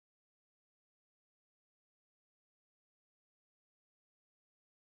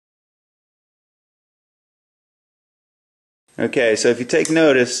Okay, so if you take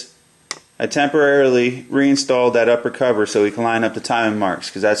notice, I temporarily reinstalled that upper cover so we can line up the timing marks,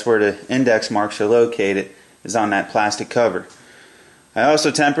 because that's where the index marks are located, is on that plastic cover. I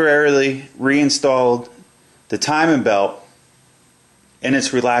also temporarily reinstalled the timing belt in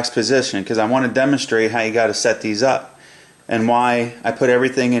its relaxed position, because I want to demonstrate how you got to set these up and why I put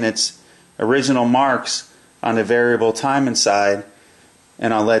everything in its original marks on the variable timing side,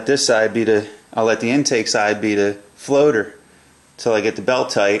 and I'll let the intake side be the floater till I get the belt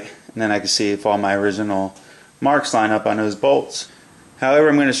tight, and then I can see if all my original marks line up on those bolts. However,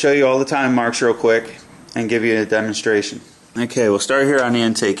 I'm going to show you all the timing marks real quick and give you a demonstration. Okay, we'll start here on the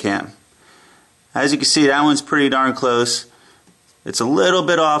intake cam. As you can see, that one's pretty darn close. It's a little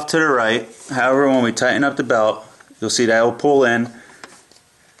bit off to the right. However, when we tighten up the belt, you'll see that will pull in,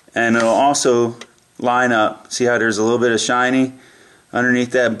 and it'll also line up. See how there's a little bit of shiny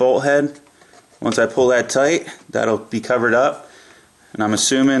underneath that bolt head? Once I pull that tight, that'll be covered up, and I'm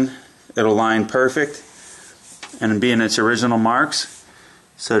assuming it'll line perfect and be in its original marks.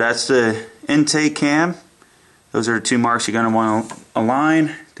 So that's the intake cam. Those are the two marks you're going to want to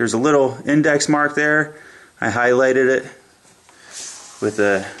align. There's a little index mark there. I highlighted it with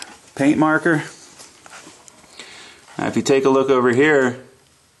a paint marker. Now if you take a look over here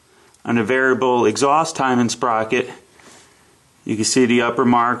on the variable exhaust timing sprocket, you can see the upper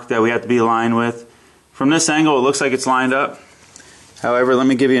mark that we have to be aligned with. From this angle it looks like it's lined up. However, let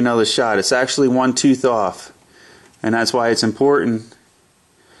me give you another shot. It's actually one tooth off, and that's why it's important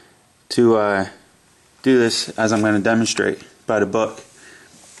to do this as I'm going to demonstrate by the book.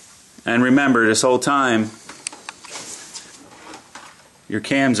 And remember, this whole time your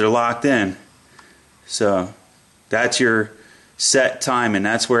cams are locked in, so that's your set time, and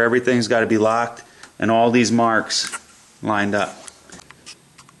that's where everything's got to be locked and all these marks lined up.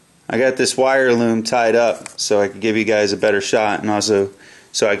 I got this wire loom tied up so I could give you guys a better shot, and also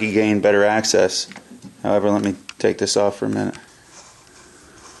so I could gain better access. However, let me take this off for a minute.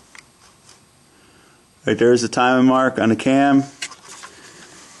 Right there's the timing mark on the cam.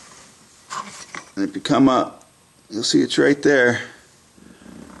 And if you come up, you'll see it's right there.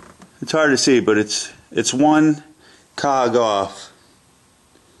 It's hard to see, but it's one cog off.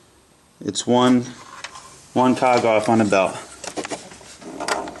 It's one cog off on the belt.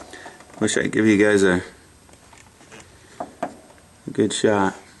 Wish I could give you guys a good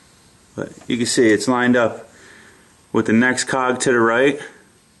shot, but you can see it's lined up with the next cog to the right.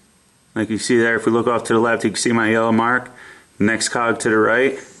 Like you see there, if we look off to the left, you can see my yellow mark. The next cog to the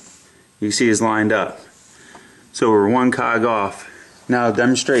right, you can see is lined up. So we're one cog off. Now I'll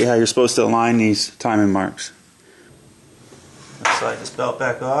demonstrate how you're supposed to align these timing marks. Let's slide this belt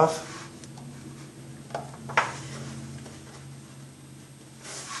back off.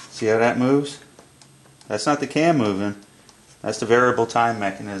 See how that moves? That's not the cam moving. That's the variable time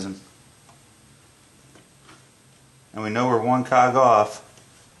mechanism. And we know we're one cog off.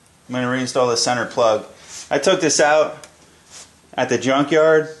 I'm going to reinstall the center plug. I took this out at the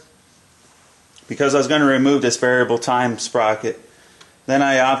junkyard because I was going to remove this variable time sprocket. Then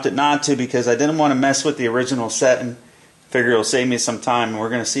I opted not to because I didn't want to mess with the original setting. Figure it'll save me some time, and we're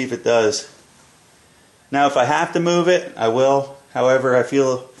going to see if it does. Now if I have to move it, I will. However, I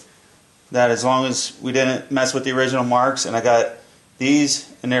feel that as long as we didn't mess with the original marks and I got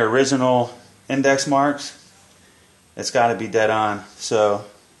these in their original index marks, it's got to be dead on. So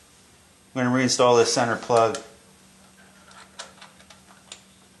I'm going to reinstall this center plug.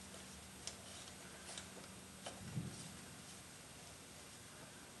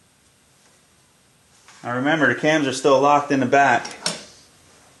 Now remember, the cams are still locked in the back,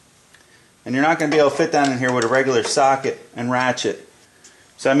 and you're not going to be able to fit down in here with a regular socket and ratchet.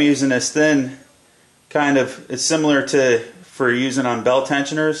 So I'm using this thin kind of, it's similar to for using on belt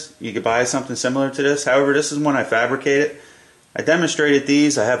tensioners. You could buy something similar to this. However, this is one I fabricated. I demonstrated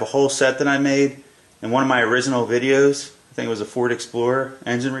these. I have a whole set that I made in one of my original videos. I think it was a Ford Explorer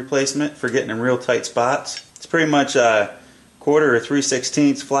engine replacement for getting in real tight spots. It's pretty much a 1/4 or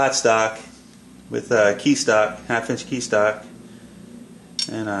 3/16 flat stock with key stock, 1/2-inch key stock,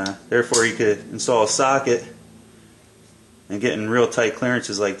 and therefore you could install a socket and get in real tight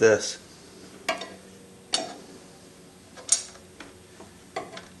clearances like this.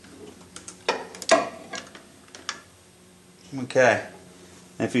 Okay,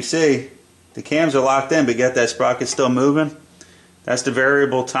 and if you see, the cams are locked in, but yet that sprocket's still moving. That's the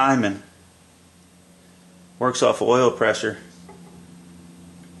variable timing. Works off of oil pressure.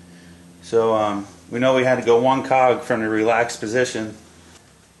 So we know we had to go one cog from the relaxed position.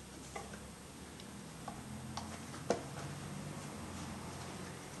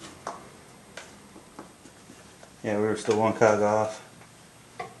 Yeah, we were still one cog off.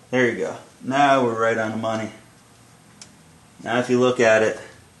 There you go. Now we're right on the money. Now if you look at it,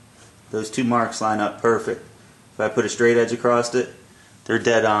 those two marks line up perfect. If I put a straight edge across it, they're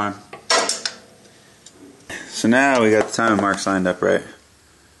dead on. So now we got the timing marks lined up right.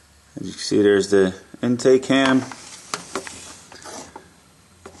 As you can see, there's the intake cam.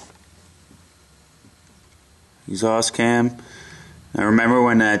 Exhaust cam. Now remember,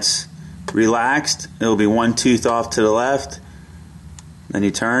 when that's relaxed, it'll be one tooth off to the left. Then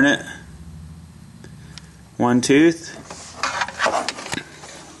you turn it. One tooth.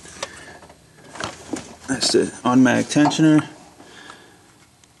 That's the automatic tensioner.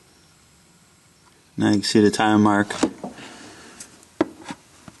 Now you can see the time mark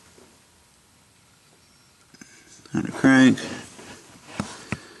on the crank.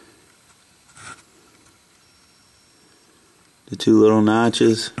 The two little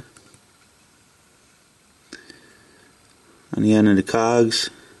notches on the end of the cogs.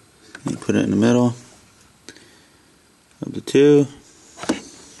 You put it in the middle of the two.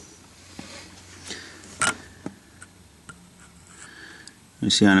 You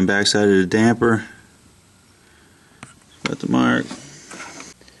see on the back side of the damper, got the mark.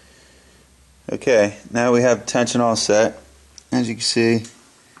 Okay, now we have tension all set. As you can see,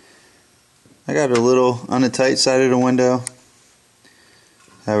 I got a little on the tight side of the window.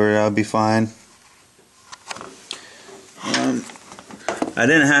 However, that'll be fine. I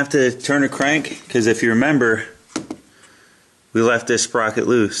didn't have to turn a crank because, if you remember, we left this sprocket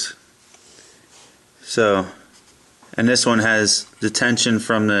loose. So, and this one has the tension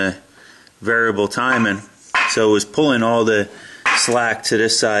from the variable timing, so it was pulling all the slack to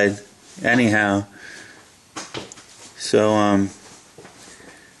this side anyhow. So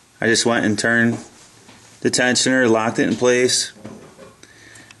I just went and turned the tensioner, locked it in place.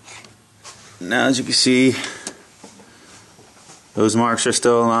 Now, as you can see, those marks are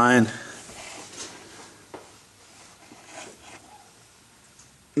still aligned.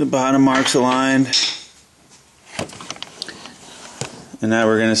 The bottom mark's aligned. And now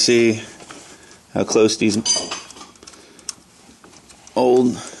we're going to see how close these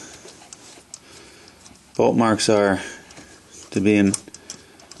old bolt marks are to being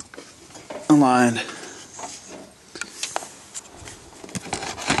aligned.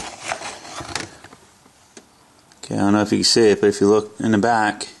 Okay, I don't know if you can see it, but if you look in the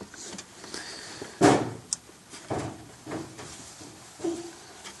back,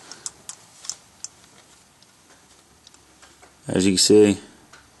 as you can see,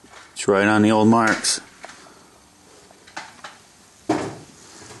 it's right on the old marks.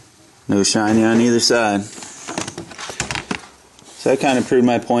 No shiny on either side. So that kind of proved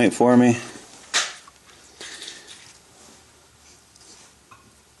my point for me.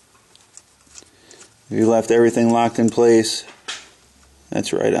 If you left everything locked in place,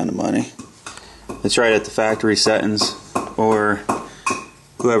 that's right on the money. It's right at the factory settings, or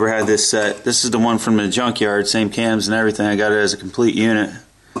whoever had this set. This is the one from the junkyard, same cams and everything. I got it as a complete unit,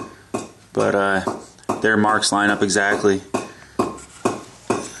 but their marks line up exactly.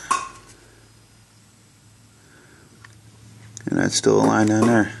 And that's still aligned down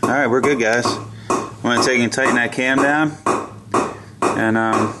there. Alright, we're good, guys. I'm going to take and tighten that cam down, and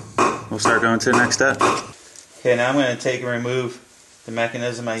we'll start going to the next step. Okay, now I'm going to take and remove the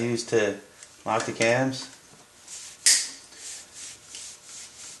mechanism I used to lock the cams.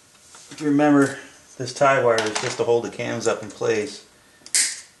 If you remember, this tie wire is just to hold the cams up in place.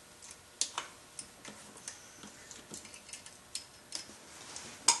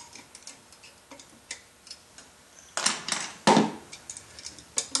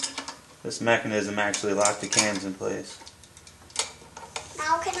 This mechanism actually locked the cams in place.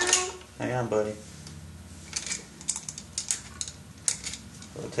 How can I? Hang on, buddy.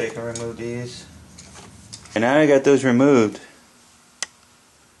 We'll take and remove these. And now I got those removed.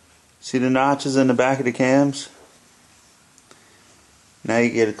 See the notches in the back of the cams? Now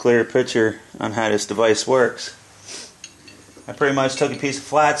you get a clear picture on how this device works. I pretty much took a piece of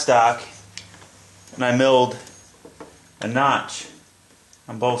flat stock and I milled a notch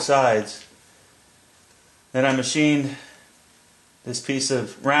on both sides. Then I machined this piece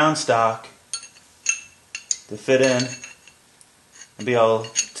of round stock to fit in and be able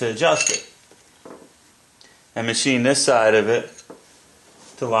to adjust it. I machined this side of it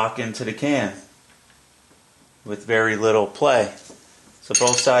to lock into the cam with very little play. So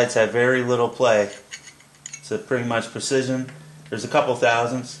both sides have very little play. It's a pretty much precision. There's a couple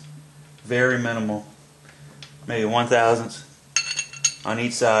thousandths, very minimal, maybe 1/1000th on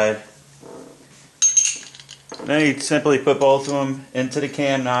each side. Then you simply put both of them into the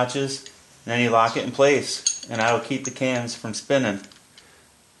cam notches, and then you lock it in place, and that'll keep the cams from spinning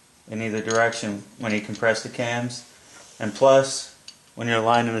in either direction when you compress the cams. And plus, when you're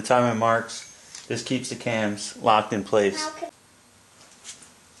aligning the timing marks, this keeps the cams locked in place.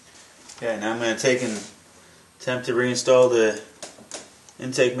 Okay, now I'm going to take and attempt to reinstall the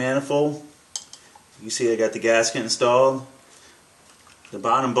intake manifold. You can see I got the gasket installed. The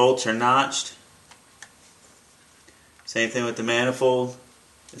bottom bolts are notched. Same thing with the manifold,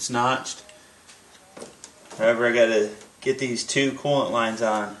 it's notched. However, I got to get these two coolant lines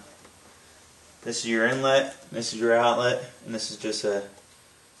on. This is your inlet, this is your outlet, and this is just a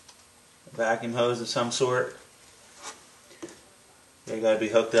vacuum hose of some sort. They got to be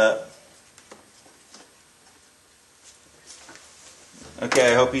hooked up.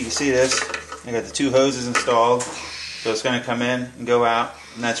 Okay, I hope you can see this. I got the two hoses installed, so it's going to come in and go out,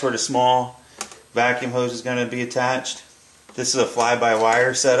 and that's where the small vacuum hose is going to be attached. This is a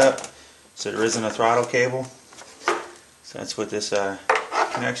fly-by-wire setup, so there isn't a throttle cable. So that's what this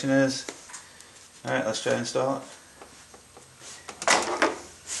connection is. Alright, let's try to install it.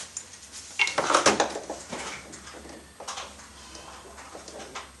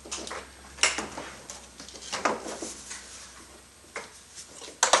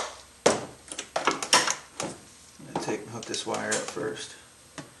 Hook this wire up first.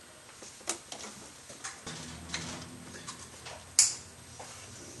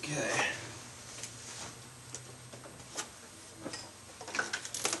 Okay.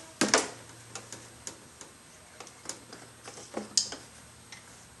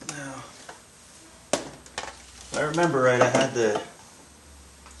 Now, if I remember right, I had the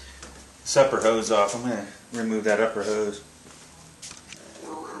upper hose off. I'm going to remove that upper hose.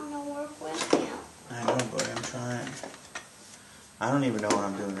 I'm going to work with you. I know, buddy, I'm trying. I don't even know what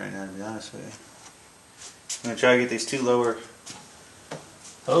I'm doing right now, to be honest with you. I'm going to try to get these two lower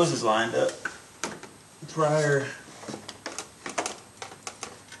hoses lined up prior.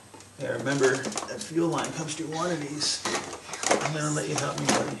 Yeah, remember that fuel line comes through one of these. I'm going to let you help me,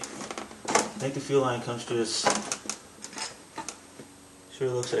 buddy. I think the fuel line comes through this. Sure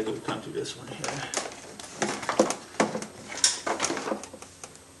looks like it would come through this one here.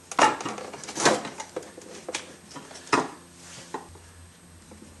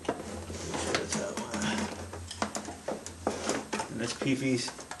 This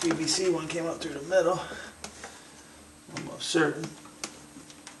PVC one came up through the middle. Almost certain.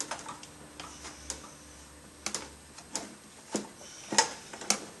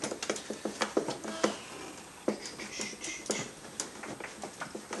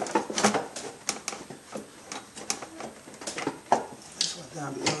 This went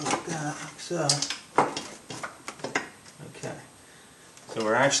down below like that, like so. Okay. So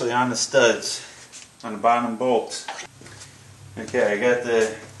we're actually on the studs, on the bottom bolts. Okay, I got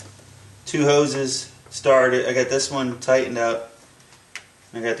the two hoses started. I got this one tightened up.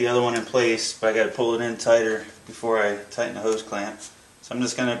 I got the other one in place, but I got to pull it in tighter before I tighten the hose clamp. So I'm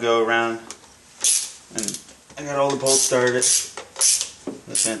just going to go around, and I got all the bolts started. I'm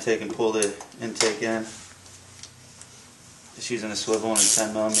just going to take and pull the intake in. Just using a swivel and a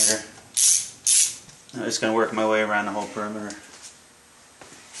 10mm. I'm just going to work my way around the whole perimeter.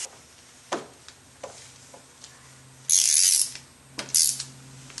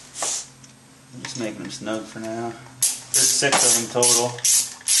 Making them snug for now. There's 6 of them total.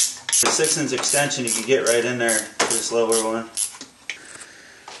 The 6" extension you can get right in there to this lower one.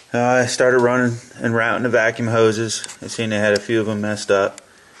 I started running and routing the vacuum hoses. I seen they had a few of them messed up.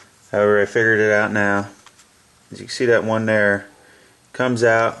 However, I figured it out now. As you can see, that one there comes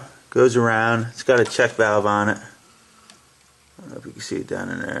out, goes around. It's got a check valve on it. I don't know if you can see it down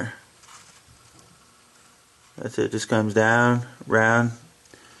in there. That's it. Just comes down, round.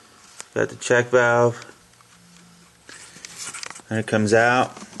 Got the check valve, and it comes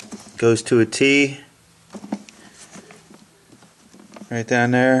out, goes to a T, right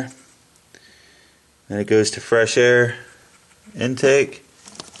down there, and it goes to fresh air intake.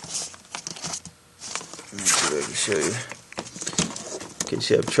 Let me see if I can show you, in case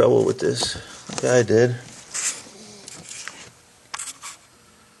you have trouble with this, like I did.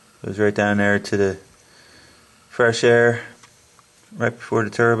 Goes right down there to the fresh air, right before the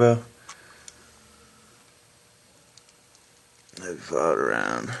turbo. Maybe follow it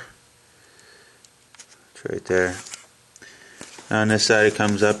around. It's right there. On this side it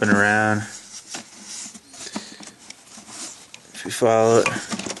comes up and around. If you follow it,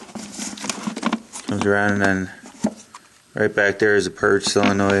 comes around, and then right back there is a purge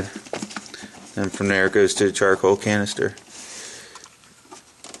solenoid. And from there it goes to the charcoal canister.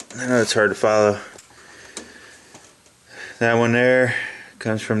 I know it's hard to follow. That one there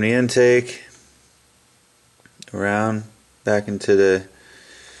comes from the intake. around back into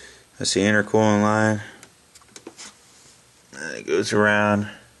that's the intercooling line, and it goes around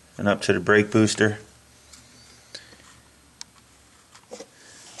and up to the brake booster.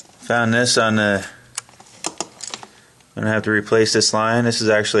 Found this on the, I'm gonna have to replace this line. This is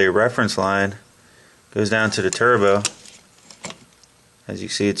actually a reference line. Goes down to the turbo. As you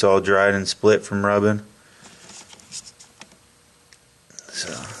see, it's all dried and split from rubbing. So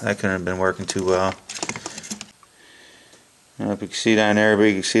that couldn't have been working too well. I don't know if you can see down there, but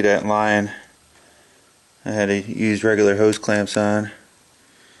you can see that line. I had to use regular hose clamps on.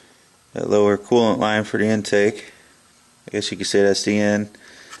 That lower coolant line for the intake. I guess you could say that's the in.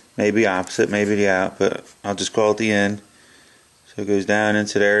 Maybe opposite, maybe the out, but I'll just call it the in. So it goes down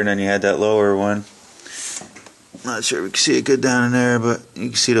into there, and then you had that lower one. Not sure if you can see it good down in there, but you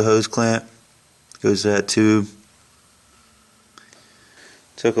can see the hose clamp. Goes to that tube.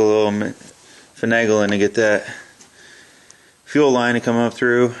 Took a little finagling to get that fuel line to come up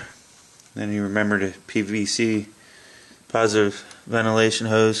through. Then you remember the PVC positive ventilation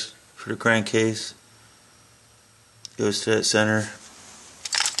hose for the crankcase. Goes to that center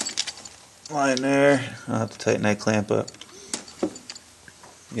line there. I'll have to tighten that clamp up.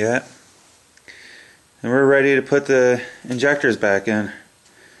 Yeah. And we're ready to put the injectors back in.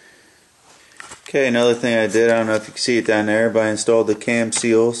 Okay, another thing I did, I don't know if you can see it down there, but I installed the cam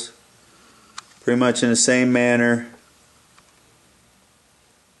seals pretty much in the same manner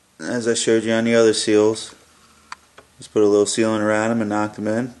as I showed you on the other seals. Just put a little sealant around them and knocked them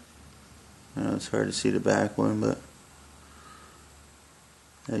in. I know it's hard to see the back one, but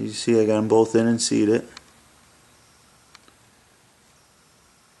as you see, I got them both in and seated.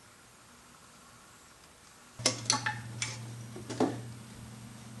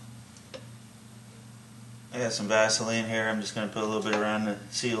 I got some Vaseline here. I'm just going to put a little bit around the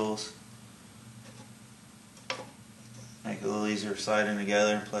seals. Make it a little easier sliding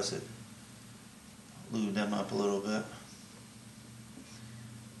together, plus it lube them up a little bit.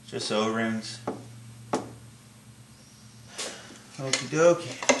 Just O-rings. Okie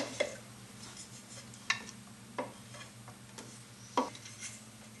dokie.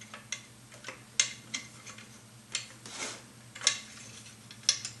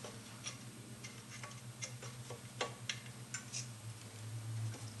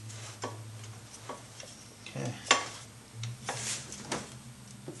 Okay.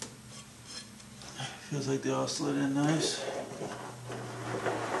 Feels like they all slid in nice.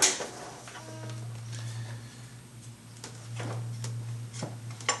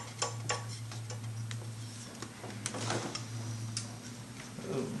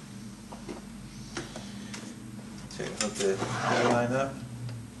 Hook the air line up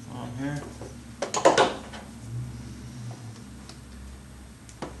on here.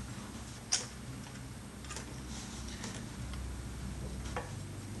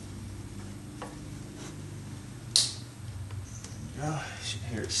 There you go. You should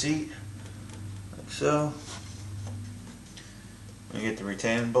hear it seat like so. We get the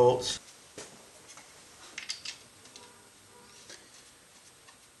retaining bolts.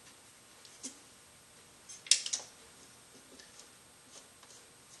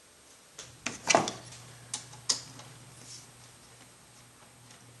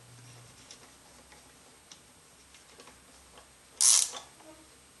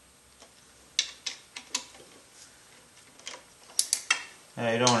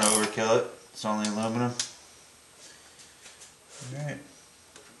 You don't want to overkill it, it's only aluminum. Alright.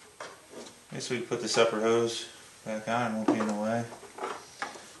 I guess we can put this upper hose back on, it won't be in the way.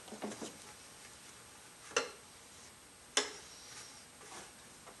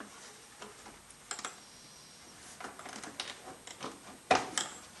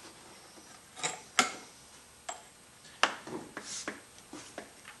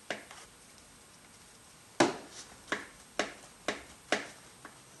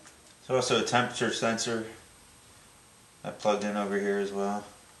 There's also a temperature sensor I plugged in over here as well.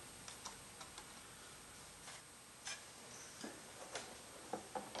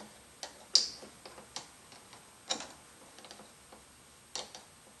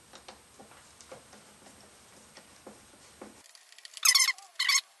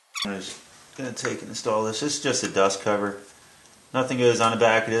 I'm just going to take and install this. This is just a dust cover. Nothing goes on the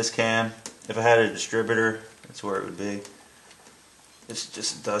back of this cam. If I had a distributor, that's where it would be. This is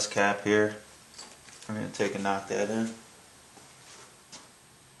just a dust cap here. I'm going to take and knock that in.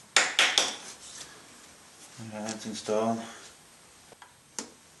 That's installed.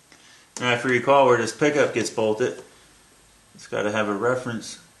 Now if you recall where this pickup gets bolted, it's got to have a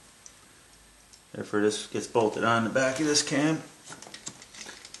reference. Therefore this gets bolted on the back of this cam.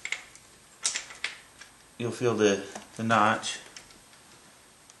 you'll feel the notch.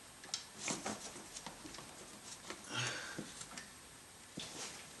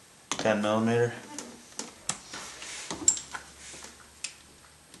 $10mm.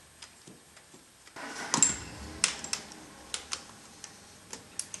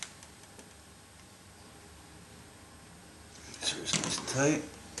 So it's nice and tight.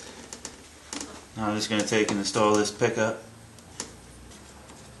 Now I'm just going to take and install this pickup.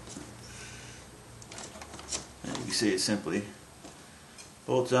 And you can see it simply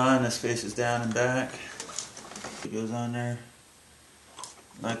bolts on. This faces down and back. It goes on there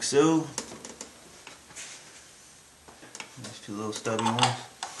like so. There's two little stubby ones.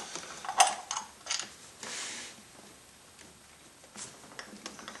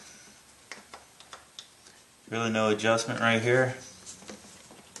 Really no adjustment right here.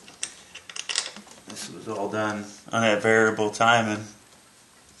 This was all done on that variable timing.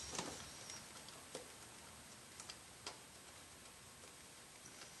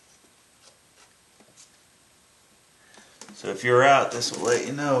 So if you're out, this will let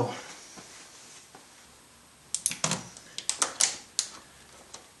you know.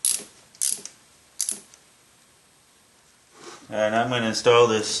 And I'm going to install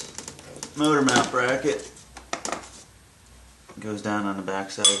this motor mount bracket. It goes down on the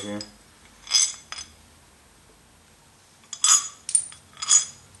back side here.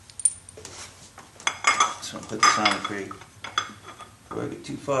 So I'll put this on before I get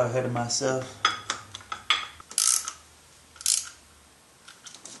too far ahead of myself.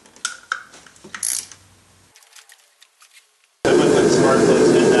 I'm going to put the smart close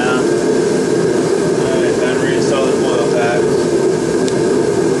in now. Alright, time to reinstall the coil packs.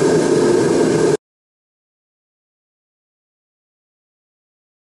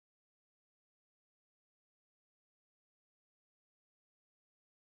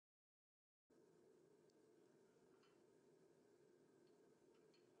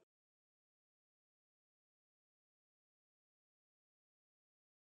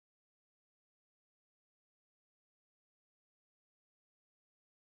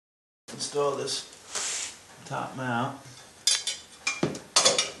 Install this top mount.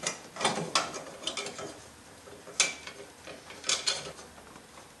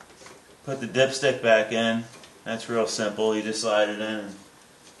 Put the dipstick back in. That's real simple. You just slide it in and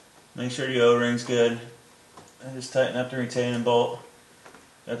make sure the O-ring's good. And just tighten up the retaining bolt.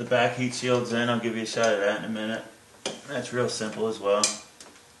 Got the back heat shields in. I'll give you a shot of that in a minute. That's real simple as well.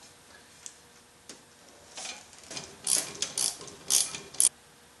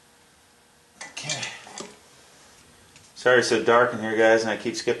 Okay. Sorry it's so dark in here, guys, and I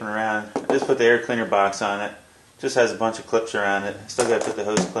keep skipping around. I just put the air cleaner box on it. Just has a bunch of clips around it. Still got to put the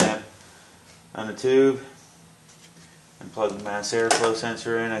hose clamp on the tube and plug the mass airflow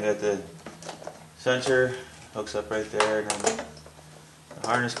sensor in. I got the sensor hooks up right there, and then the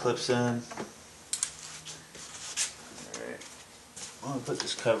harness clips in. Alright, I'm going to put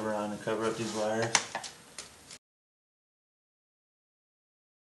this cover on and cover up these wires.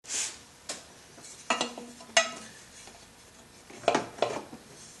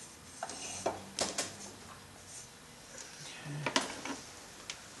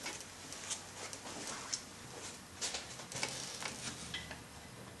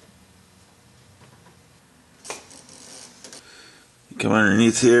 Come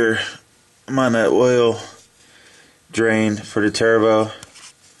underneath here. I'm on that oil drain for the turbo.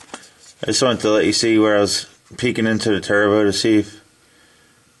 I just wanted to let you see where I was peeking into the turbo to see if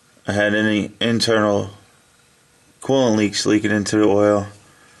I had any internal coolant leaks leaking into the oil.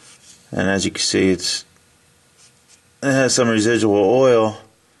 And as you can see, it has some residual oil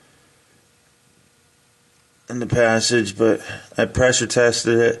in the passage, but I pressure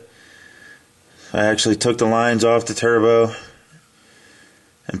tested it. I actually took the lines off the turbo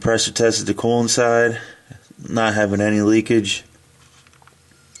and pressure tested the coolant side, not having any leakage.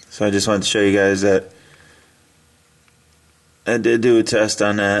 So I just wanted to show you guys that I did do a test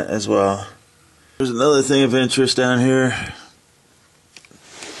on that as well. There's another thing of interest down here.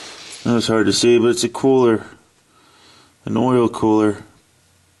 I know it's hard to see, but it's a cooler, an oil cooler.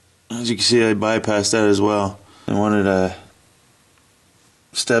 As you can see, I bypassed that as well. And one of the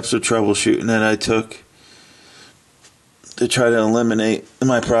steps of troubleshooting that I took to try to eliminate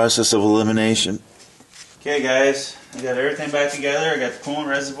my process of elimination. Okay guys, I got everything back together. I got the coolant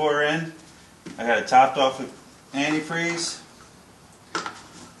reservoir in. I got it topped off with antifreeze.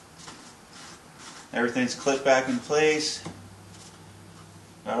 Everything's clipped back in place.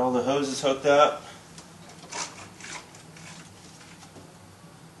 Got all the hoses hooked up.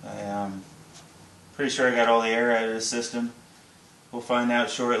 I'm pretty sure I got all the air out of the system. We'll find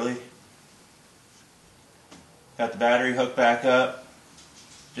out shortly. Got the battery hooked back up.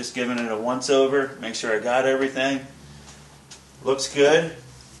 Just giving it a once over. Make sure I got everything. Looks good.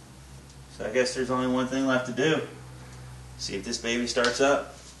 So I guess there's only one thing left to do. See if this baby starts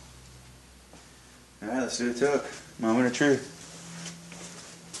up. Alright, let's do the took. Moment of truth.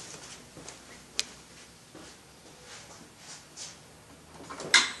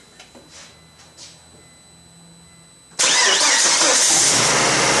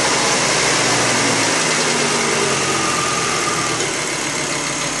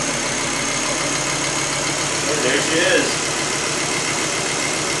 There she is.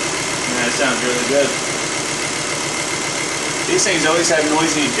 Yeah, that sounds really good. These things always have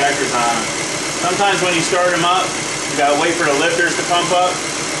noisy injectors on them. Sometimes when you start them up, you gotta wait for the lifters to pump up.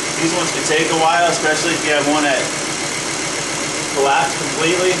 These ones can take a while, especially if you have one that collapsed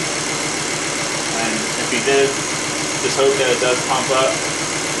completely. And if you did, just hope that it does pump up.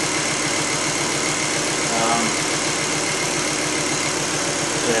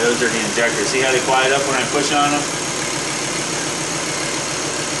 Yeah, those are the injectors. See how they quiet up when I push on them?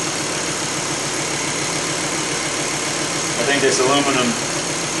 I think this aluminum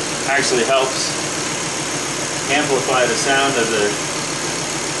actually helps amplify the sound of the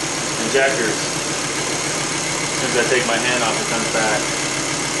injectors. As soon as I take my hand off, it comes back.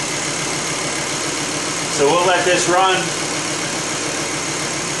 So we'll let this run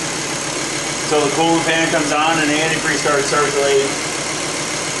until the coolant fan comes on and the antifreeze starts circulating.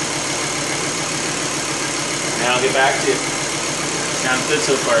 And I'll get back to you. Sounds good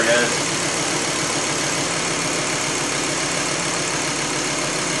so far, guys.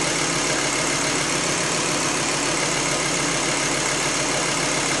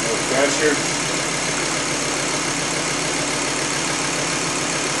 Pressure.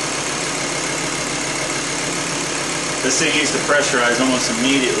 This thing needs to pressurize almost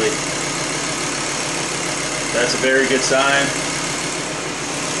immediately. That's a very good sign.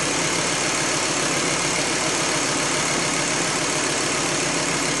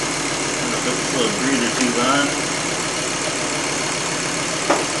 I'm gonna put this little breather tube on.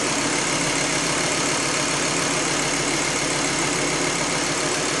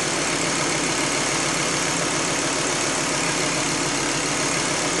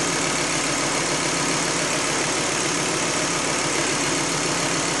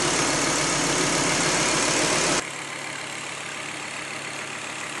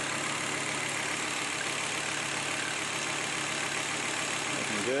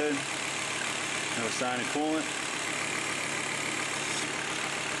 Good. No sign of coolant.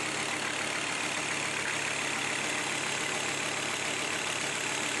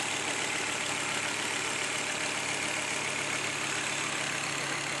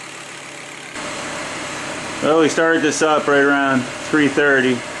 Well, we started this up right around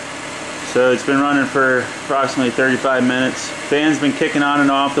 3:30, so it's been running for approximately 35 minutes. Fan's been kicking on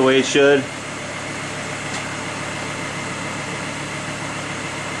and off the way it should.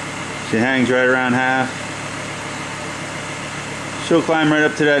 She hangs right around half. She'll climb right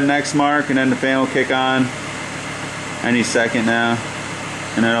up to that next mark and then the fan will kick on any second now.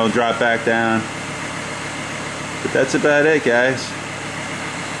 And then it'll drop back down. But that's about it, guys.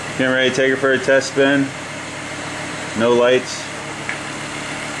 Getting ready to take her for a test spin. No lights.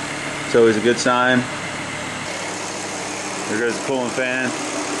 It's always a good sign. There goes the coolant fan.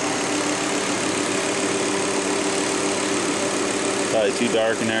 Probably too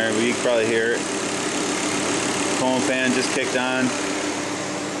dark in there, but you can probably hear it. Coolant fan just kicked on.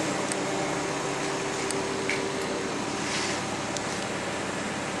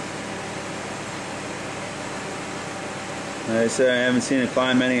 Like I said, I haven't seen it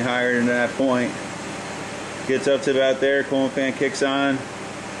climb any higher than that point. Gets up to about there, coolant fan kicks on.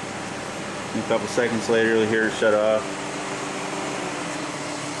 And a couple seconds later, you'll hear it shut off.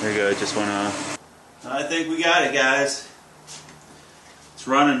 There you go, it just went off. I think we got it, guys. It's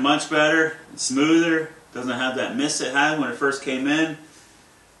running much better, it's smoother, doesn't have that miss it had when it first came in.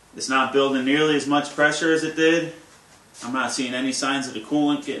 It's not building nearly as much pressure as it did. I'm not seeing any signs of the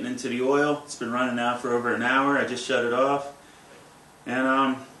coolant getting into the oil. It's been running now for over an hour. I just shut it off.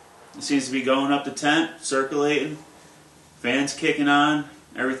 And it seems to be going up to temp, circulating. Fan's kicking on.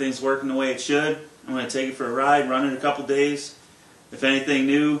 Everything's working the way it should. I'm going to take it for a ride, run it a couple days. If anything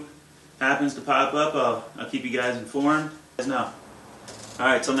new happens to pop up, I'll keep you guys informed. You guys know.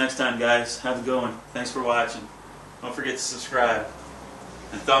 Alright, till next time, guys. Have a good one. Thanks for watching. Don't forget to subscribe.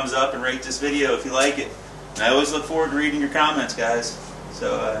 And thumbs up and rate this video if you like it. And I always look forward to reading your comments, guys.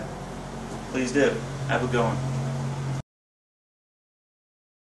 So, please do. Have a good one.